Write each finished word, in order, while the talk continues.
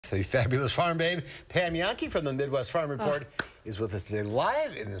The fabulous Farm Babe Pam Jahnke from the Midwest Farm Report is with us today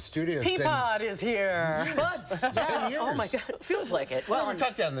live in the studio. Peapod is here. Spuds. Yeah. Oh my God, it feels like it. Well, we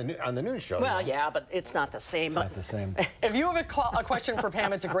talked to you on the news show. Well, yeah, but it's not the same. It's not the same. If you have a question for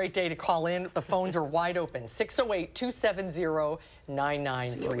Pam, it's a great day to call in. The phones are wide open.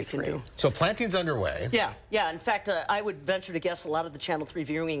 608-270-9933. So planting's underway. Yeah. In fact, I would venture to guess a lot of the Channel 3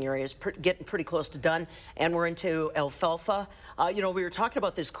 viewing areas getting pretty close to done, and we're into alfalfa. You know, we were talking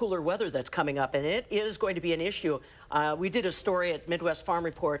about this cooler weather that's coming up, and it is going to be an issue. We did a story at Midwest Farm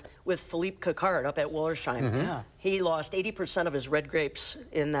Report with Philippe Cocard up at Wollersheim. Yeah. He lost 80% of his red grapes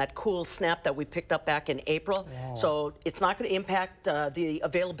in that cool snap that we picked up back in April. Wow. So it's not going to impact the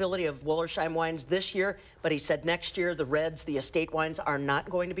availability of Wollersheim wines this year, but he said next year the reds, the estate wines, are not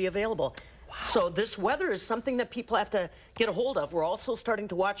going to be available. Wow. So this weather is something that people have to get a hold of. We're also starting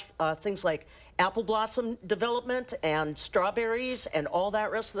to watch things like apple blossom development and strawberries and all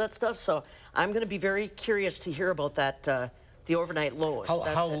that rest of that stuff. So I'm going to be very curious to hear about that, the overnight lows.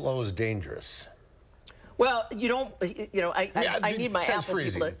 How low is dangerous? Well, I need my apple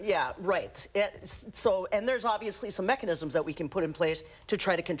people to, yeah, right. And there's obviously some mechanisms that we can put in place to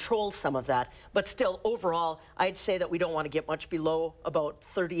try to control some of that. But still, overall, I'd say that we don't want to get much below about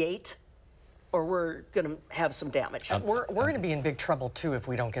 38. Or we're going to have some damage. We're going to be in big trouble, too, if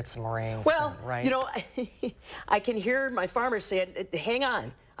we don't get some rains. Well, right? You know, I can hear my farmers saying, hang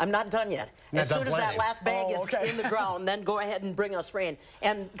on, I'm not done yet. As soon as that last bag is in the ground, then go ahead and bring us rain.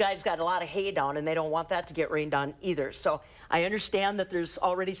 And guys got a lot of hay down, and they don't want that to get rained on either. So I understand that there's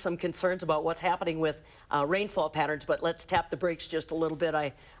already some concerns about what's happening with rainfall patterns, but let's tap the brakes just a little bit.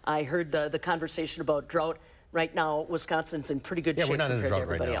 I heard the conversation about drought. Right now, Wisconsin's in pretty good shape we're not in a compared to drought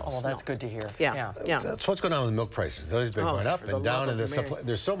everybody right now. else. Oh, well, that's good to hear. Yeah. That's what's going on with milk prices. They've been going up and down, and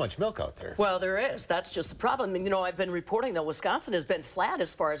there's so much milk out there. Well, there is. That's just the problem. And, you know, I've been reporting that Wisconsin has been flat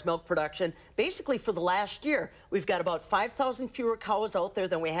as far as milk production, basically for the last year. We've got about 5,000 fewer cows out there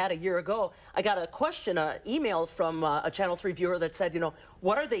than we had a year ago. I got a question, an email from a Channel 3 viewer that said, you know,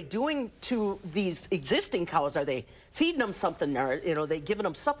 what are they doing to these existing cows? Are they feeding them something? Or, you know, they giving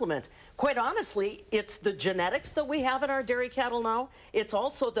them supplements? Quite honestly, it's the genetics that we have in our dairy cattle now. It's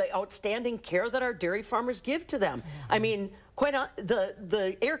also the outstanding care that our dairy farmers give to them. I mean,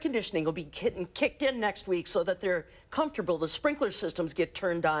 the air conditioning will be getting kicked in next week so that they're comfortable. The sprinkler systems get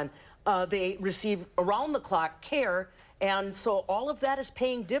turned on. They receive around-the-clock care. And so all of that is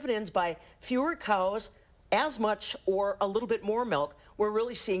paying dividends by fewer cows, as much or a little bit more milk. We're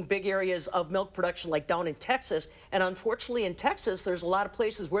really seeing big areas of milk production like down in Texas. And unfortunately in Texas, there's a lot of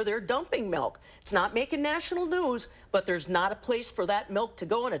places where they're dumping milk. It's not making national news, but there's not a place for that milk to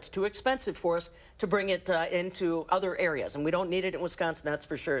go, and it's too expensive for us to bring it into other areas. And we don't need it in Wisconsin, that's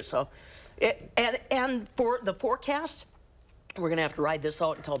for sure. So, and for the forecast, we're going to have to ride this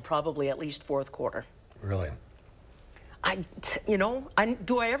out until probably at least fourth quarter. Really?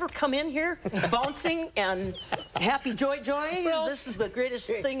 Do I ever come in here bouncing and happy joy? Well, this is the greatest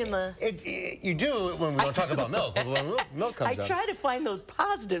thing in the... You do when we don't talk about milk. When milk comes up. I try to find those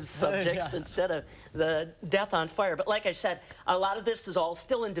positive subjects instead of the death on fire. But like I said, a lot of this is all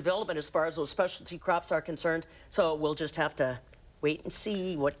still in development as far as those specialty crops are concerned. So we'll just have to wait and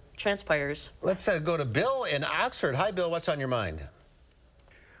see what transpires. Let's go to Bill in Oxford. Hi, Bill. What's on your mind?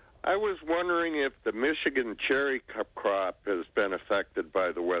 I was wondering if the Michigan cherry crop has been affected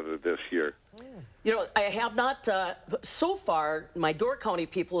by the weather this year. You know, I have not, so far, my Door County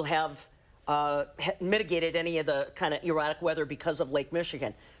people have mitigated any of the kind of erratic weather because of Lake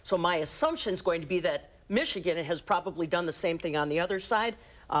Michigan. So my assumption is going to be that Michigan has probably done the same thing on the other side.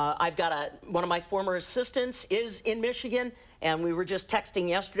 I've got one of my former assistants is in Michigan, and we were just texting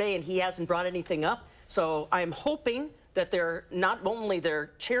yesterday, and he hasn't brought anything up. So I'm hoping that they're not only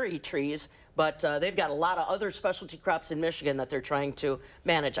their cherry trees, but they've got a lot of other specialty crops in Michigan that they're trying to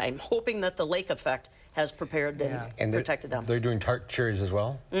manage. I'm hoping that the lake effect has prepared and protected them. They're doing tart cherries as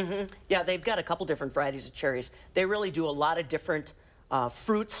well? Mm-hmm. Yeah, they've got a couple different varieties of cherries. They really do a lot of different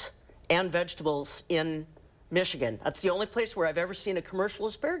fruits and vegetables in Michigan. That's the only place where I've ever seen a commercial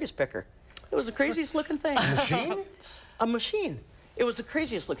asparagus picker. It was the craziest looking thing. A machine? A machine. It was the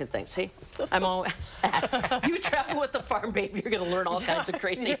craziest looking thing. See, I'm all. You travel with the Farm Babe, you're going to learn all kinds of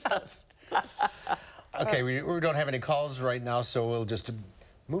crazy stuff. Okay, we don't have any calls right now, so we'll just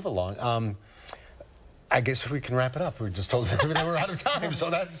move along. I guess we can wrap it up. We were just told that we're out of time, so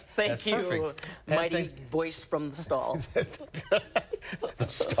that's Thank you, perfect. mighty voice from the stall. The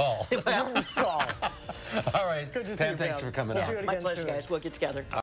stall. Well, the stall. All right, Pam, thanks for coming out. My pleasure, guys. We'll get together.